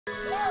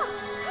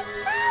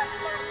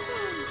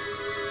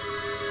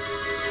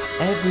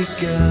Every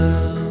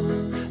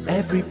girl,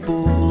 every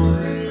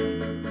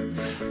boy,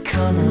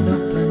 come on,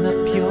 open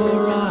up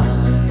your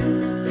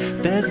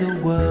eyes. There's a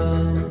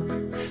world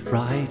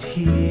right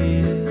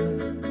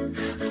here,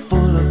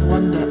 full of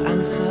wonder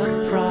and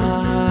surprise.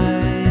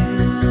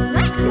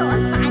 Let's go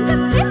and find the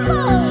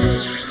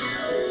Fimbles!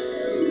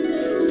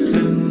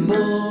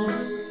 Fimbles,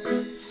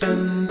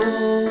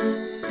 Fimbles,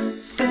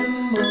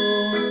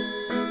 Fimbles.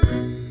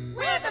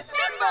 We're the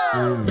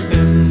Fimbles!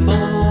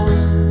 Fimbles,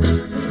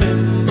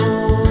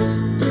 Fimbles,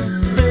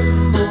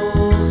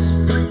 Fimbles.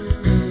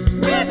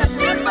 We're the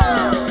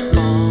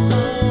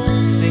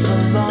Fimbles! Sing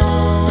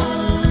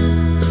along,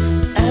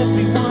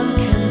 everyone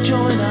can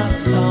join our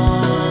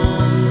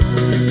song.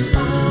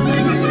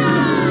 Sing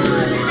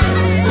along!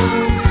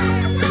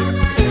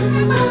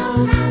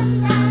 Fimbles!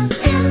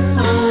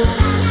 Fimbles!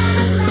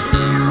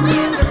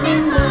 We're the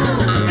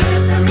Fimbles!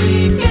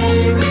 Every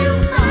day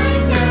We'll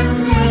find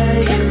and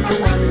play in the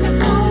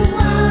wonderful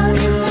world,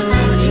 in the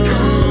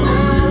magical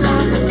world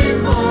of the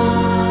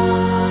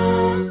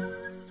Fimbles!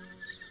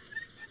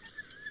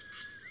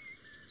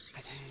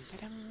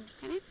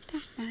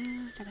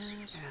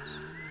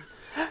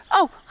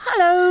 Oh,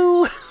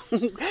 hello!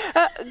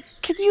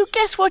 Can you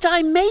guess what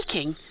I'm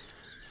making?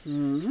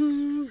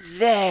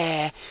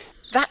 There.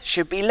 That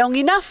should be long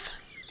enough.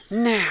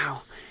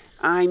 Now,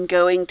 I'm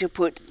going to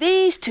put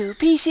these two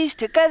pieces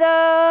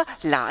together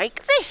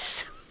like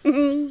this.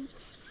 Hey!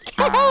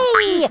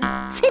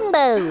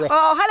 Fimbo!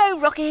 Oh, hello,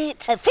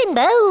 Rockit.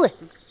 Fimbo!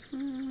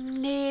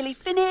 Nearly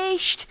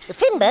finished.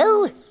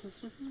 Fimbo!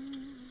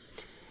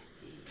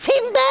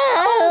 Fimbo!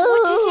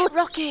 What is it,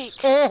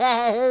 Rockit?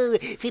 Oh,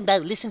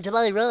 Fimbo, listen to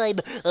my rhyme.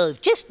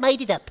 I've just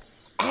made it up.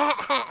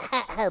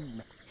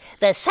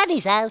 The sun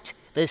is out,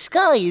 the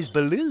sky is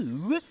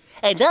blue,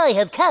 and I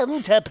have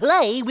come to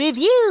play with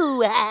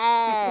you.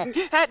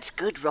 That's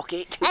good,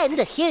 Rockit. And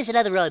here's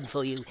another rhyme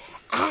for you.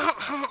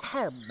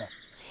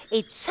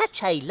 It's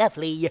such a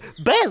lovely,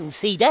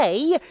 bouncy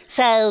day,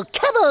 so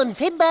come on,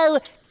 Fimbo,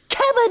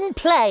 come and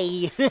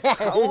play.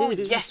 Oh,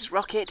 yes,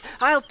 Rockit.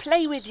 I'll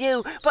play with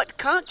you, but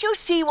can't you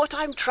see what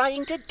I'm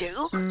trying to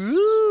do?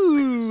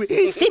 Ooh,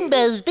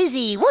 Fimbo's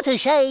busy, what a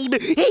shame.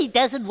 He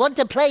doesn't want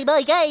to play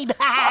my game.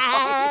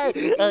 I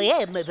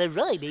am the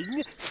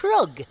rhyming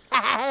frog.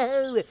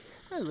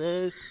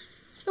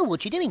 Oh,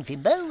 what you doing,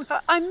 Fimbo?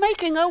 I'm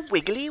making a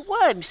wiggly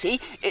worm, see?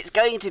 It's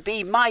going to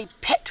be my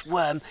pet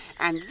worm,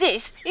 and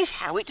this is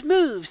how it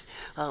moves.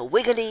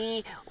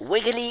 Wiggly,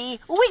 wiggly,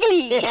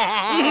 wiggly.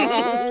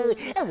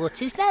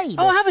 What's his name?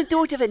 Oh, I haven't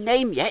thought of a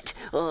name yet.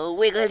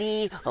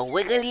 Wiggly,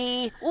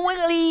 wiggly, wiggly.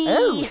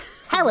 Oh,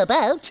 how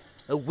about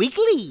a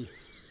Wiggly?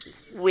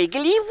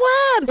 Wiggly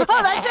worm.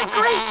 Oh, that's a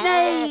great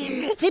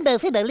name. Fimbo,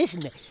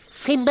 listen.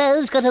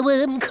 Fimbo's got a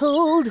worm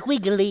called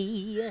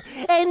Wiggly,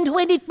 and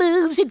when it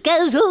moves it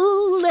goes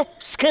all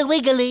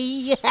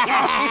squiggly.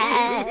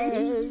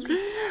 I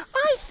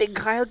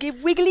think I'll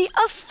give Wiggly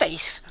a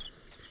face.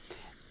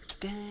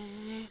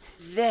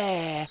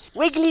 There.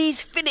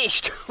 Wiggly's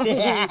finished.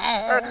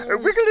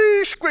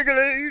 Wiggly,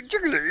 squiggly,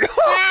 jiggly.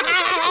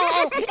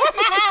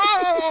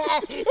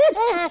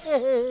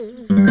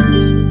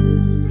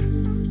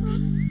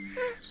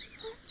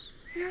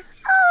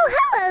 Oh,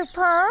 hello,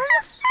 Pom.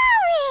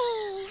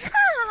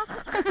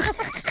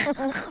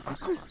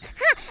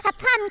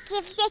 Pom,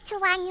 give little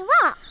one a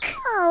rock.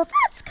 Oh,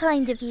 that's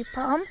kind of you,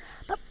 Pom.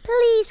 But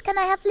please, can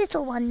I have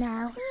little one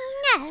now?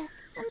 No,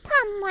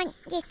 Pom want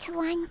little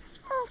one.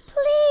 Oh,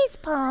 please,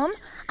 Pom.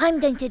 I'm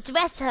going to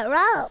dress her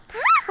up.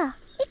 Ah,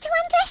 little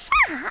one dress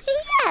up?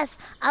 Yes,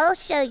 I'll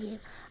show you.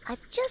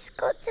 I've just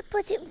got to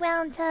put it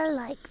round her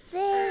like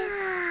this.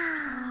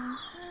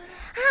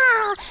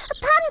 Oh,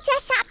 Pom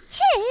dress up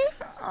too?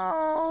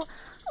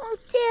 Oh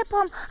dear,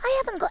 Pom,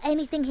 I haven't got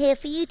anything here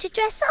for you to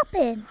dress up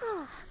in.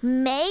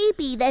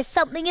 Maybe there's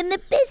something in the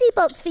busy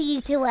box for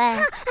you to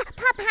wear.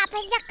 Pom, have a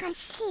look and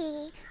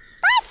see.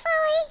 Bye,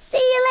 Florrie. See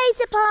you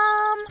later,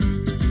 Pom.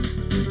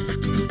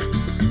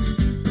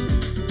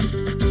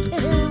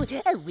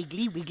 Oh,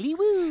 wiggly, wiggly,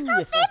 woo.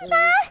 Oh,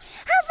 Fimbo.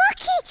 Oh,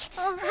 Rockit.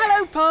 Oh,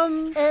 hello,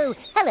 Pom. Oh,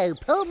 hello,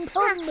 Pom.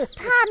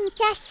 Pom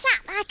dress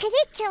up like a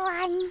little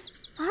one.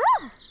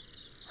 Oh,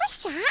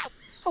 what's that?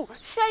 Oh,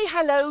 say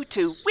hello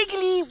to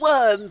Wiggly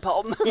Worm,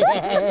 Pom.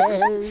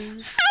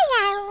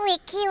 Hello,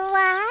 Wiggly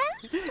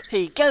Worm.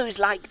 He goes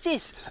like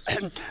this.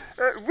 Wiggly,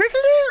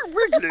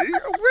 wiggly,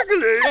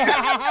 wiggly.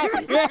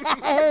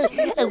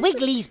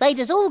 Wiggly's made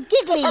us all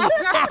giggly.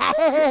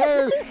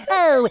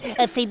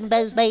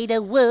 Fimbo's made a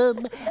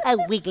worm, a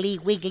wiggly,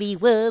 wiggly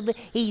worm.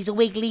 He's a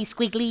wiggly,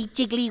 squiggly,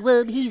 jiggly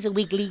worm. He's a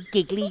wiggly,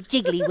 giggly,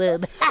 jiggly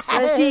worm.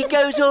 First he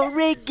goes all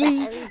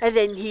wriggly, and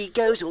then he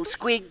goes all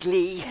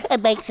squiggly.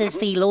 It makes us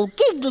feel all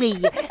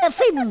giggly. A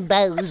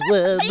Fimbo's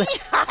worm.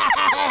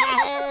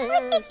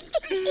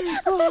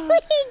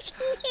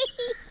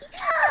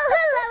 Oh,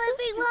 hello,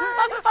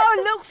 everyone. Oh,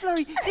 look,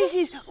 Florrie, this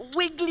is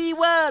Wiggly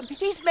Worm.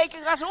 He's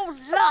making us all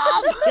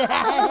laugh.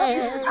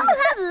 Oh,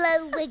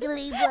 hello,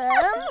 Wiggly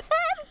Worm.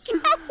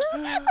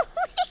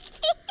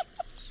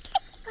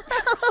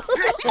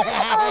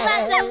 Oh,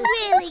 that's a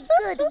really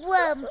good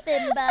worm,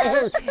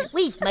 Fimbo.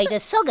 We've made a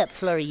song up,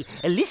 Florrie.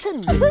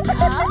 Listen. Oh,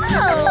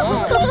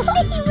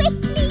 wiggly,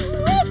 wiggly.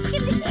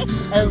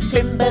 Oh,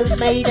 Fimbo's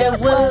made a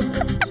worm.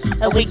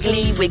 A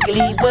wiggly,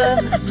 wiggly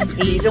worm.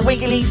 He's a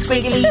wiggly,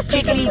 squiggly,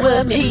 jiggly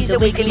worm. He's a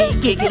wiggly,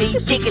 giggly,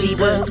 jiggly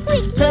worm.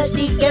 First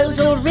he goes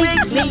all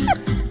wriggly,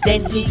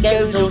 Then he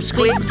goes all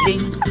squiggly,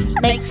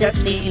 makes us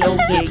feel all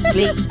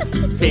giggly.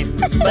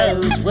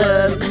 Fimbo's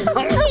worm.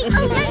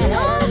 Let's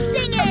all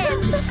sing it.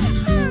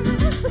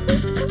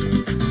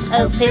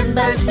 oh,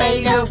 Fimbo's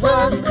made a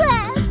worm.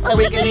 A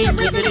wiggly,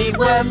 wiggly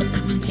worm.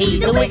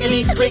 He's a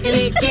wiggly,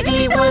 squiggly,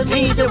 jiggly worm.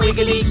 He's a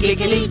wiggly,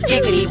 giggly,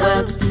 jiggly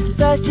worm.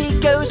 First he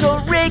goes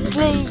all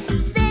wriggly,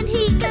 Then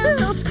he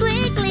goes all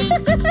squiggly.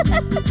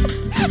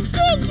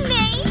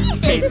 Giggly.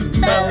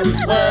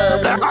 Fimbo's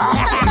worm.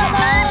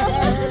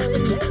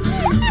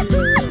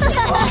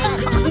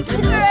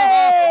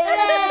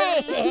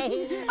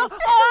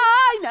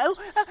 I know.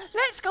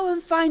 Let's go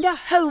and find a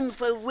home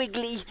for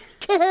Wiggly.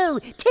 Oh,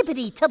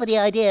 tippity-toppity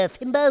idea,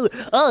 Fimbo.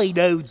 I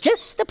know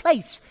just the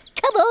place.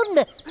 Come on.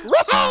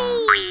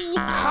 Way!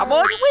 Come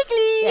on,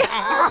 Wiggly.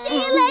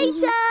 See you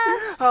later.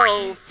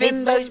 Oh,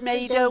 Fimbo's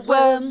made a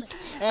worm.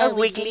 A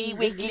wiggly,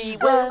 wiggly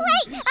worm.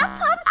 Wait, a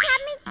Pom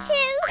coming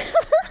too.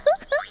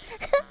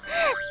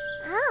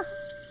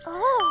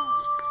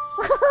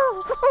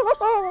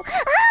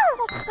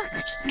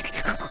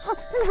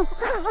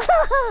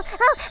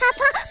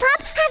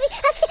 Pop,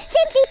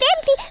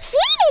 Fimpy,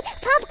 feel it.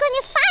 Pop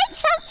gonna find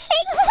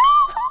something.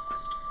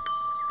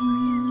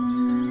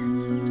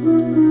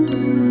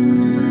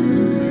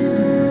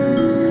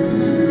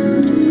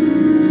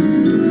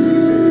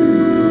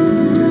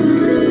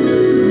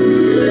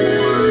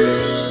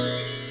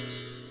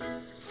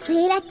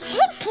 Feel a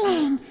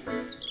tinkling.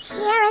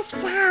 Hear a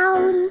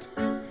sound.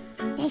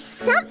 There's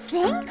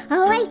something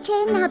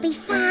waiting to be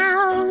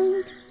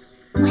found.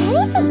 Where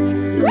is it?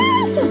 Where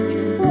is it?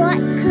 What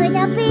could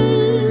it be?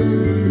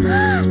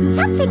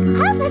 Something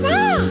over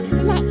there.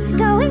 Let's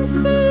go and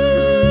see.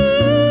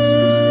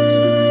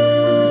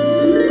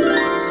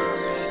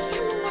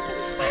 Something to be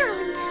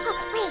found. Oh,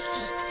 where is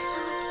it?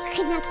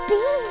 Can it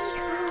be?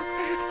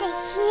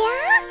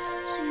 Here?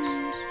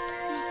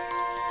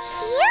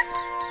 Here?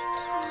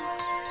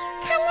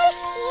 Can you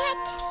see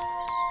it?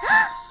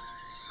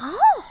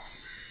 Oh,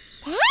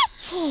 that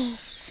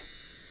is.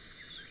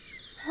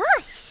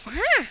 What's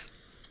that?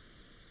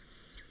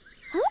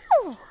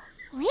 Oh,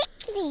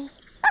 wiggly.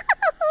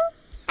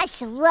 A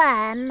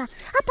worm.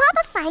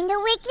 Papa find a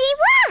wiggly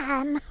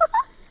worm.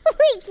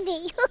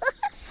 Wiggly.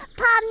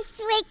 Pom's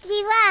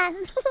wiggly worm.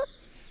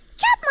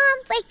 Come on,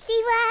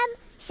 wiggly worm.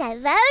 So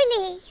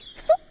Roly.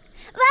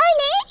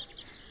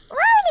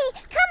 Roly,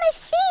 come and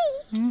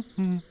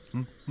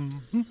see.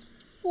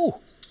 Oh,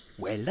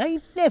 well, I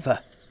never.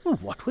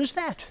 What was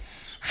that?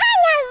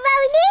 Hello,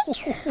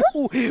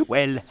 Roly.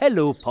 Well,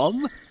 hello,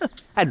 Pom.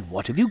 And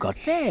what have you got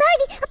there?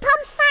 Roly,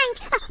 Pom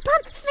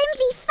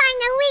Fimby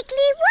find a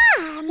wiggly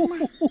worm.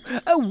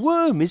 A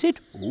worm, is it?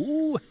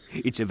 Oh,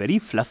 it's a very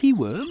fluffy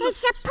worm.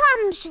 It's a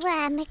Pom's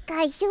worm. It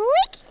goes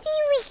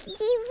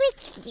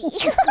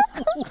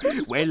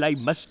wiggly. Well, I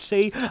must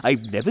say,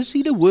 I've never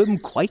seen a worm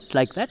quite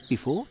like that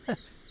before.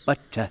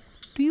 But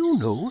do you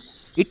know,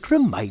 it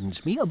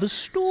reminds me of a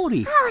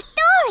story. Oh,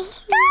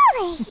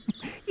 story.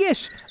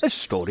 Yes, a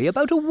story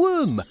about a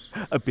worm.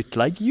 A bit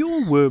like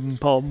your worm,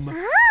 Pom.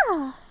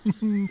 Oh.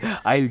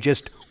 I'll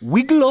just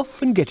wiggle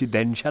off and get it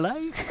then, shall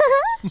I?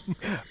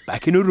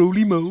 Back in a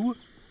Roly Mo.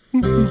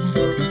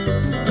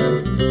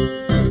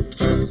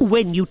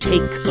 When you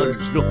take a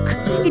look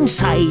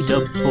inside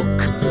a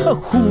book,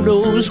 who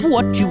knows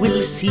what you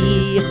will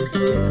see?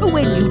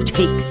 When you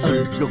take a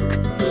look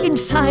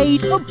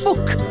inside a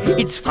book,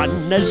 it's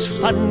fun as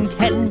fun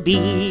can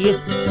be.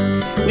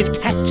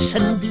 With cats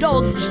and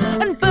dogs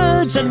and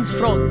birds and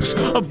frogs,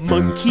 a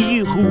monkey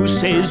who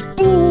says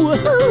boo.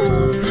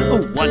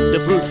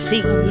 Wonderful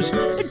things,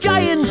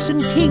 giants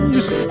and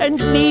kings, and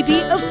maybe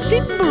a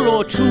fimble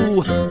or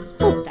two.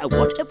 Oh, now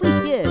what have we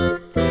here?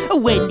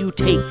 When you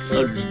take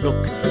a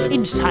look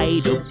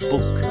inside a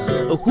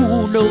book,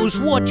 who knows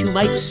what you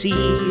might see?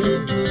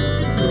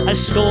 A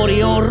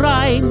story or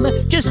rhyme,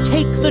 just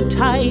take the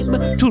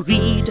time to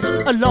read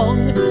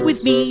along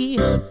with me.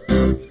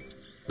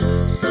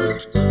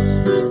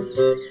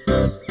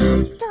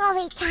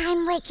 Story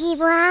time, Wiggly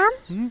Worm.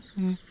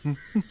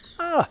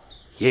 Ah,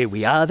 here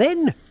we are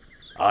then.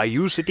 Are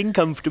you sitting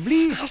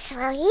comfortably? Yes,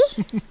 Roly.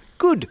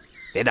 Good,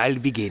 then I'll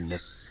begin.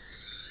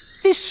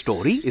 This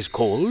story is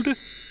called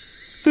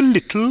The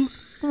Little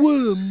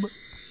Worm.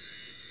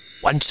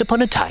 Once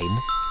upon a time,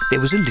 there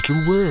was a little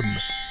worm.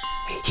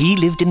 He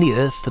lived in the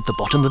earth at the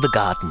bottom of the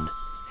garden,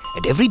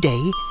 and every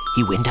day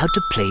he went out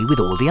to play with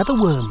all the other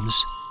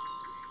worms.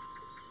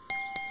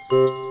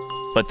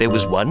 But there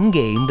was one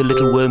game the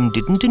little worm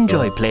didn't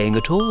enjoy playing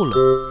at all,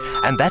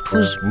 and that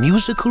was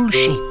musical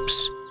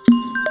shapes.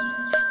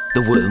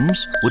 The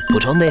worms would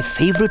put on their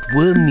favourite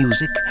worm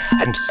music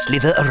and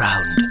slither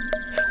around.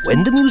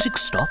 When the music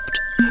stopped,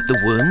 the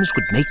worms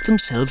would make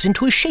themselves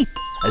into a shape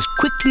as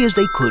quickly as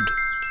they could.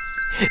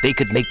 They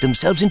could make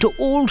themselves into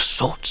all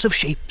sorts of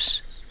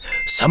shapes.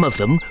 Some of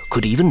them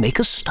could even make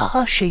a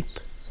star shape.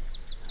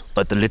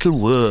 But the little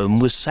worm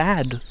was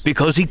sad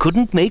because he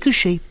couldn't make a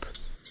shape.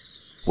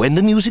 When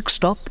the music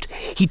stopped,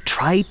 he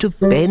tried to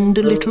bend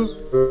a little,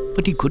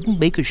 but he couldn't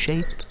make a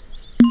shape.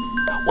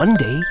 One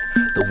day,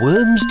 the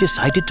worms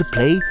decided to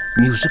play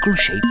musical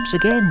shapes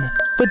again.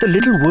 But the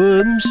little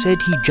worm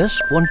said he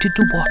just wanted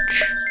to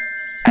watch.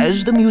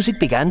 As the music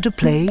began to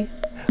play,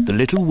 the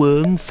little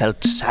worm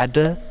felt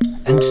sadder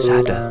and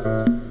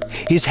sadder.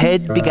 His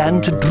head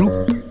began to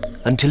droop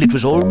until it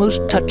was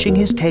almost touching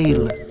his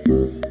tail.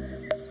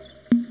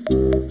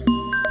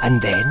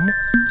 And then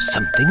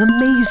something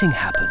amazing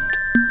happened.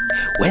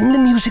 When the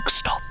music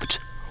stopped,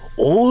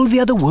 all the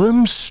other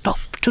worms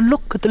stopped to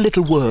look at the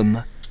little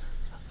worm.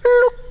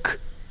 "Look,"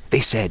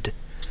 they said,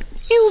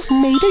 "you've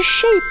made a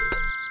shape."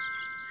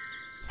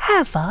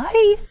 "Have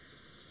I?"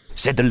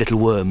 said the little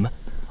worm.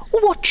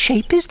 "What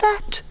shape is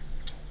that?"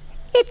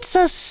 "It's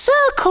a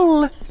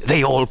circle,"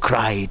 they all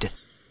cried.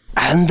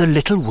 And the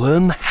little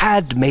worm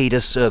had made a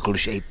circle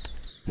shape.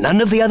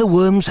 None of the other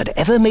worms had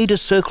ever made a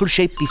circle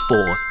shape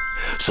before,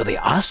 so they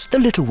asked the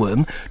little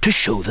worm to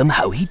show them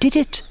how he did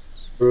it.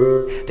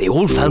 They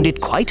all found it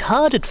quite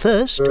hard at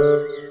first.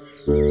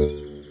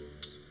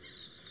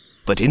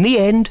 But in the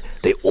end,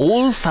 they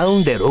all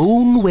found their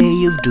own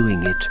way of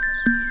doing it.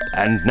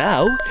 And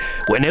now,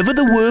 whenever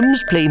the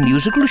worms play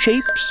musical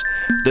shapes,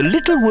 the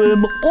little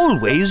worm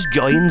always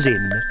joins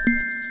in.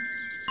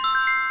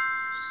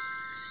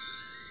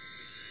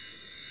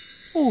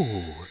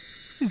 Oh,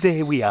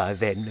 there we are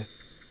then.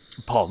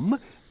 Pom,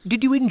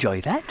 did you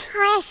enjoy that?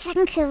 Yes,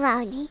 Uncle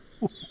Roly.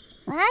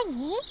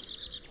 Roly,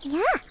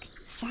 look,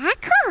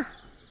 circle.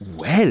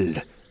 Well,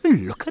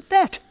 look at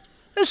that.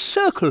 A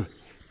circle,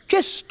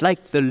 just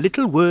like the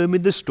little worm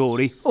in the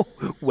story. Oh,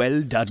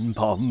 well done,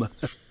 Pom.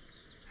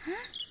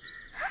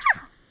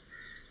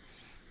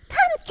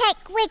 Pom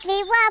take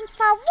Wiggly Worm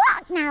for a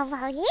walk now,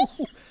 Roly.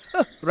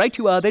 Right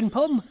you are then,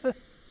 Pom.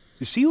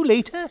 See you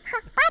later.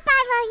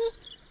 Bye-bye, Roly.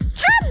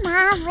 Come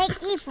on,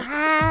 Wiggly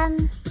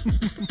Worm.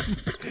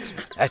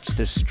 That's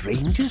the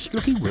strangest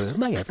looking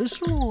worm I ever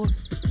saw.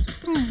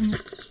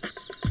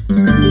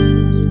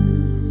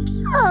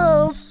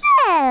 Oh,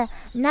 there.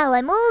 Now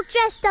I'm all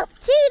dressed up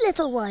too,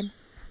 little one.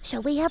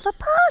 Shall we have a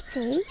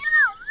party?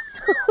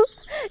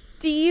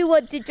 Do you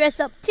want to dress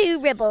up too,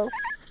 Ribble?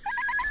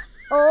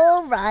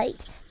 All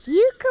right.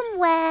 You can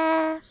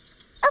wear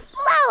a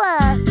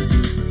flower.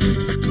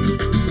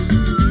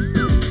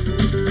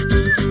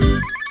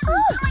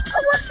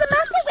 Oh, what's the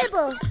matter,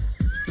 Ribble?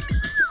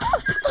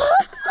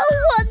 Oh,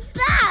 what's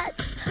that?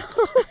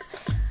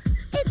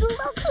 It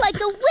looks like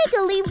a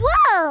wiggly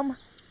worm.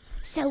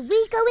 Shall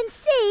we go and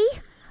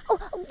see? Oh,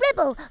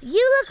 Ribble,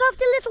 you look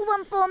after little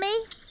one for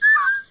me.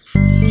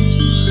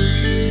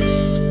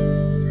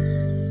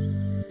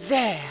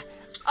 There.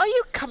 Are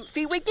you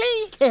comfy,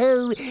 Wiggly?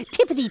 Oh,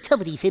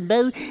 tippity-toppity,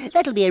 Fimbo.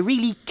 That'll be a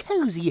really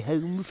cosy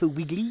home for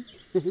Wiggly.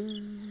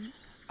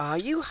 Are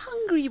you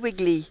hungry,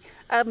 Wiggly?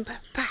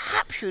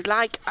 Perhaps you'd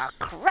like a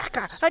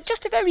cracker,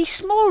 just a very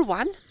small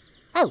one.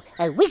 Oh,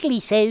 Wiggly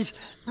says...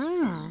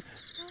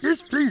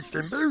 Yes, please,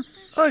 Fimbo.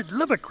 I'd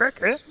love a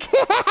cracker.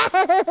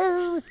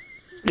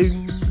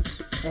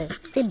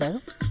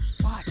 Fimbo,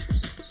 What?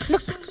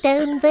 look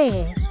down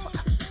there.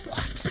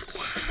 What's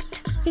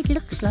that? It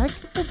looks like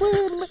a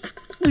worm.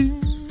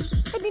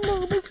 An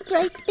enormous,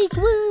 great big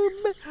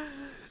worm.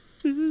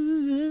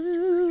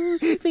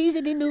 There's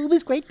an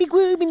enormous, great big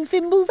worm in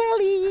Fimble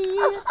Valley.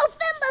 Oh,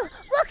 Fimbo,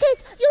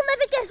 Rockit, you'll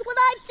never guess what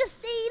I've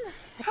just seen.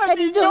 An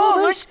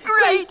enormous,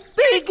 great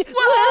big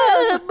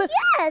worm.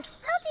 Yes,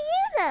 how do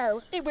you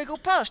know? It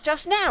wiggled past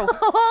just now.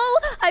 Oh,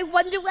 I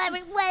wonder where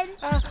it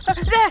went.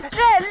 There,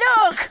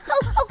 look!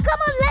 Oh,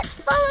 come on, let's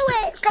follow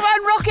it. Come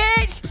on,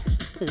 Rockit!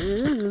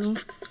 Oh.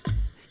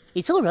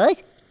 It's all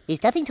right.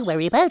 There's nothing to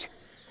worry about.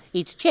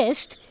 It's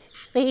just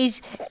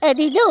there's an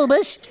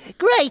enormous,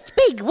 great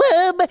big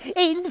worm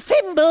in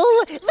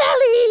Fimble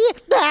Valley.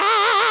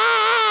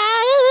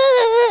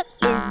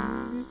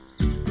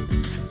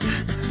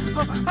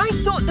 I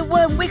thought the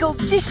worm wiggled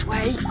this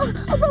way. Oh,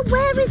 but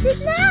where is it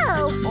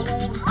now?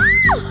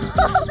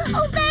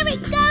 Oh, there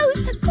it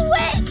goes!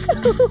 Quick!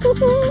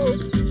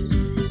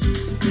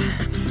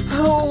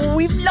 Oh,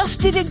 we've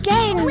lost it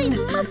again. Oh, it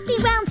must be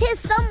round here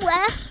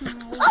somewhere.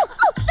 Oh,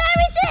 there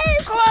it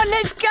is! Come on,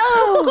 let's go.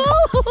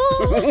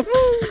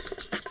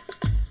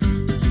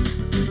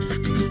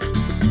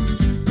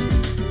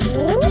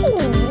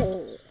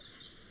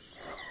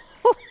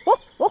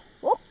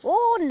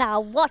 Oh, now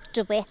what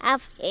do we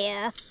have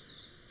here?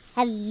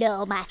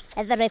 Hello, my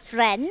feathery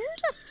friend.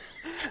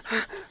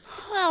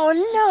 Oh,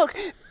 look.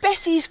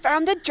 Bessie's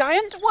found the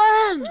giant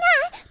worm. No,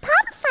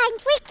 Pom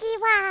found Wiggly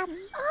Worm.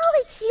 Oh,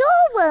 it's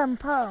your worm,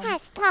 Pom.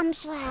 That's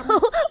Pom's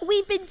worm.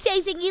 We've been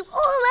chasing you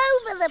All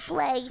over the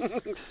place.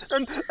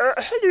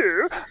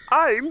 Hello,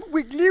 I'm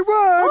Wiggly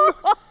Worm.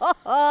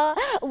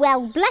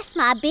 Well, bless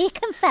my beak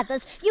and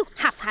feathers, you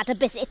have had a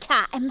busy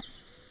time.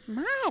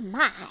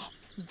 My,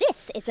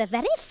 this is a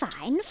very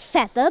fine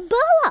feather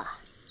boa.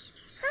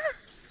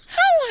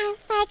 Hello,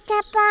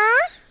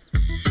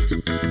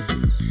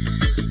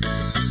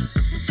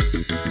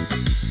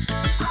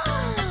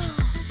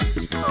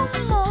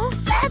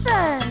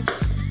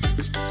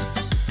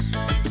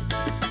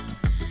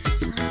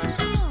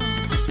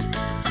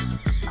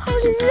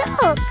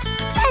 Look,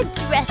 they're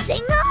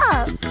dressing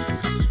up.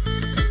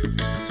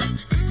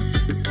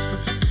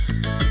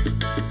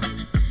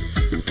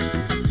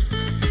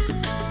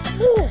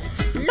 Ooh,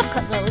 look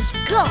at those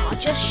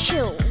gorgeous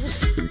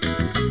shoes.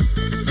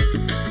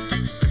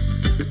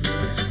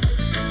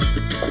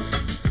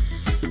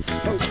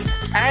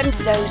 And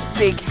those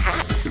big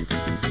hats.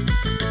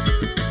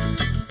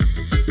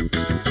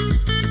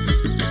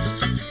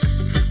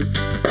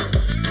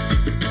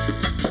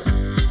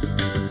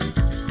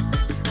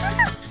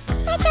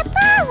 Feather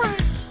boa.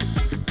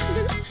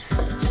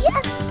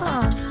 Yes,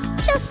 Pom,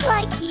 just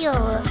like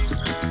yours.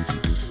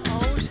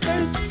 Oh, so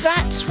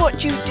that's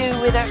what you do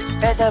with a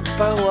feather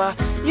boa.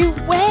 You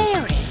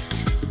wear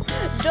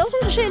it.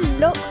 Doesn't she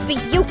look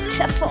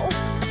beautiful?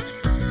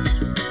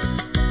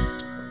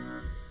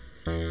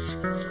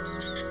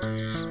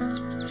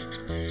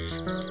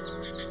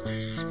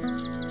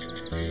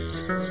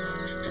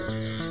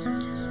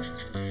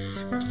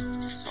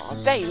 Oh,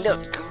 they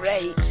look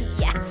great.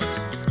 Yes,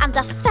 and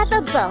a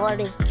feather boa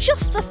is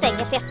just the thing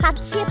if you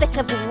fancy a bit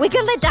of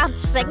wiggly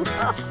dancing.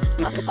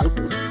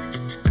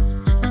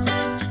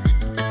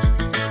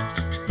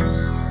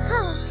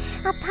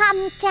 A Pom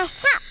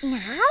dress up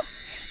now.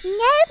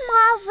 No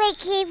more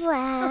wiggy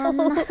worm.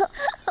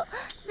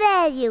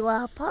 There you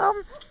are,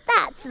 Pom.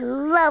 That's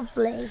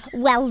lovely.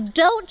 Well,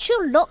 don't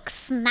you look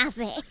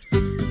snazzy?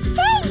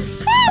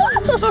 Thanks.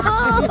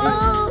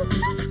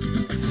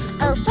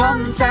 Oh,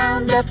 Pom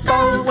found a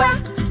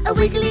boa, a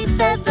wiggly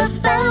feather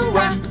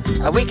boa,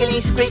 a wiggly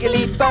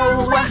squiggly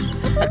boa,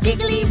 a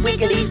jiggly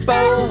wiggly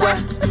boa.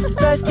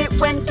 First it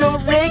went all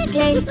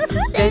wriggly,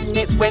 then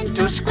it went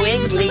all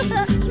squiggly,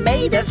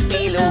 made us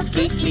feel all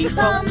giggly.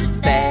 Pom's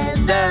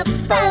feather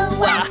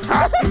boa.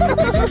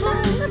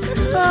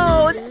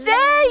 Oh,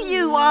 there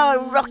you are,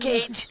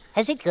 Rockit.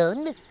 Has it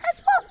gone?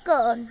 Has what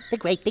gone? The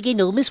great big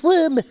enormous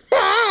worm.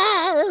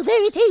 Ah,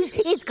 there it is.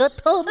 It's got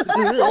Pom.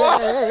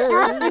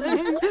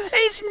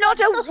 It's not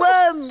a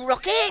worm,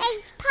 Rockit.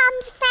 It's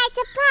Pom's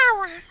feather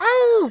boa.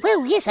 Oh,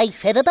 well, yes, a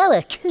feather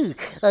boa.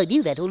 I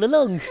knew that all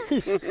along.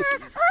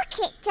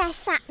 Rockit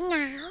dress up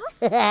now.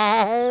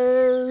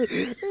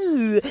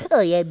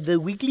 I am the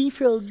wiggly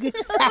frog. Oh,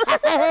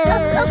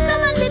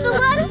 come on, little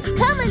one.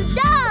 Come and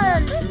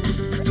dance.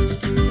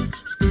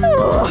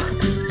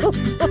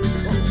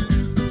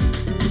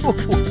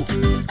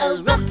 Oh,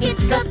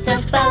 Rockit's got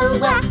a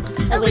boa,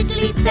 a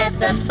wiggly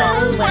feather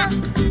boa,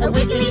 a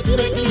wiggly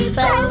squiggly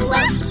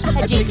boa,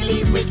 a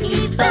jiggly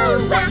wiggly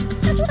boa.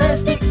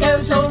 First it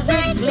goes all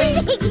wriggly,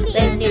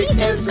 then it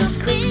goes all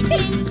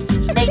squiggly,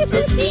 makes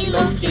us feel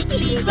all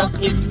giggly.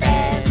 Rockit's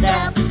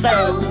feather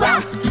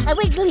boa. A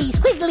wiggly,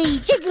 squiggly,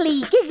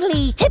 jiggly,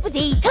 giggly,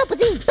 tippity,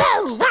 toppity,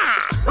 boa!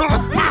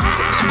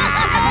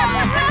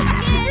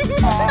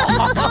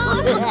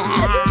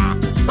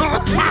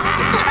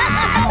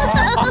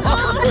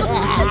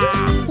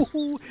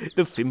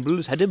 The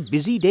Fimbles had a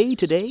busy day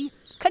today.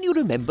 Can you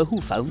remember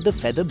who found the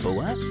feather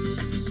boa?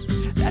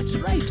 That's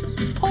right,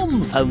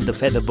 Pom found the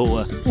feather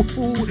boa.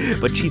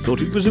 But she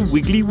thought it was a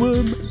wiggly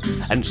worm.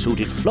 And so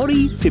did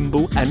Florrie,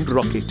 Fimbo and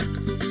Rockit.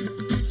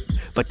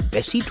 But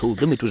Bessie told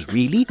them it was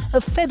really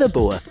a feather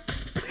boa.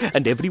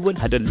 And everyone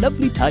had a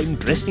lovely time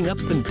dressing up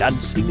and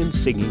dancing and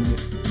singing.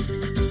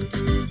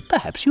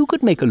 Perhaps you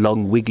could make a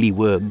long wiggly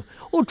worm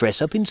or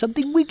dress up in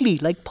something wiggly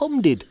like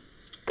Pom did.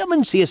 Come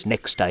and see us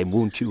next time,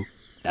 won't you?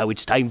 Now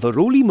it's time for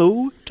Roly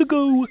Mo to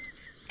go.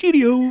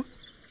 Cheerio.